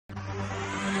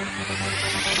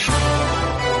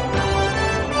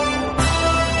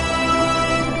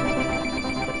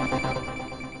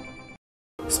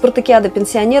Спартакиада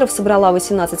пенсионеров собрала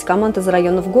 18 команд из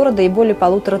районов города и более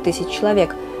 1500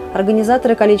 человек.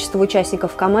 Организаторы количество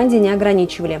участников в команде не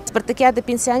ограничивали. Спартакиада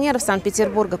пенсионеров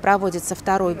Санкт-Петербурга проводится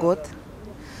второй год.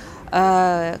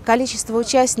 Количество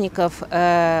участников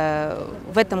в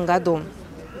этом году,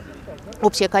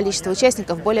 общее количество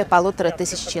участников более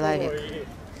 1500 человек.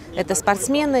 Это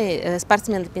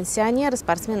спортсмены-пенсионеры,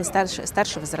 спортсмены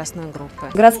старшей возрастной группы.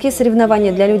 Городские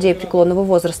соревнования для людей преклонного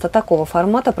возраста такого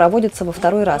формата проводятся во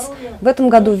второй раз. В этом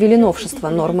году ввели новшества,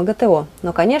 нормы ГТО,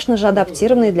 но, конечно же,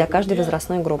 адаптированные для каждой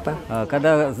возрастной группы.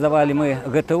 Когда сдавали мы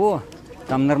ГТО,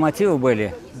 там нормативы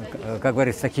были, как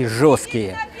говорится, такие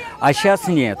жесткие, а сейчас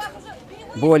нет,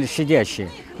 более щадящие.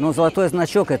 Но золотой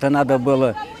значок, это надо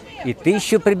было и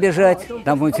 1000 прибежать,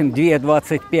 там, допустим,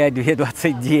 2,25,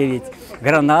 2,29,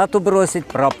 гранату бросить,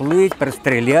 проплыть,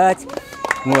 прострелять.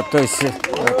 Вот, то есть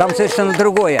там совершенно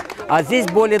другое, а здесь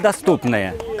более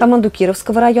доступное. Команду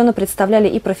Кировского района представляли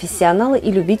и профессионалы,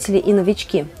 и любители, и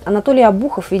новички. Анатолий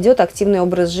Обухов ведет активный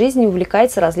образ жизни и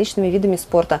увлекается различными видами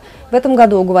спорта. В этом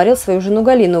году уговорил свою жену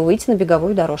Галину выйти на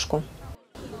беговую дорожку.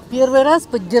 Первый раз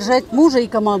поддержать мужа и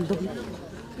команду.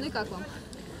 Ну и как вам?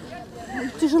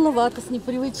 Тяжеловато, с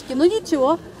непривычки, но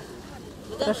ничего,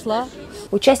 прошла.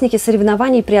 Участники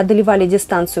соревнований преодолевали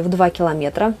дистанцию в 2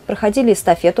 километра, проходили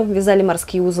эстафету, вязали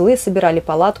морские узлы, собирали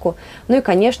палатку, ну и,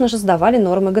 конечно же, сдавали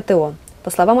нормы ГТО.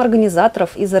 По словам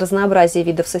организаторов, из-за разнообразия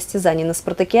видов состязаний на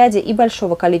спартакиаде и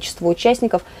большого количества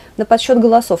участников на подсчет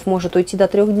голосов может уйти до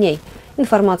 3 дней.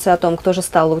 Информацию о том, кто же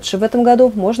стал лучше в этом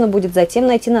году, можно будет затем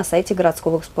найти на сайте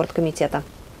городского спорткомитета.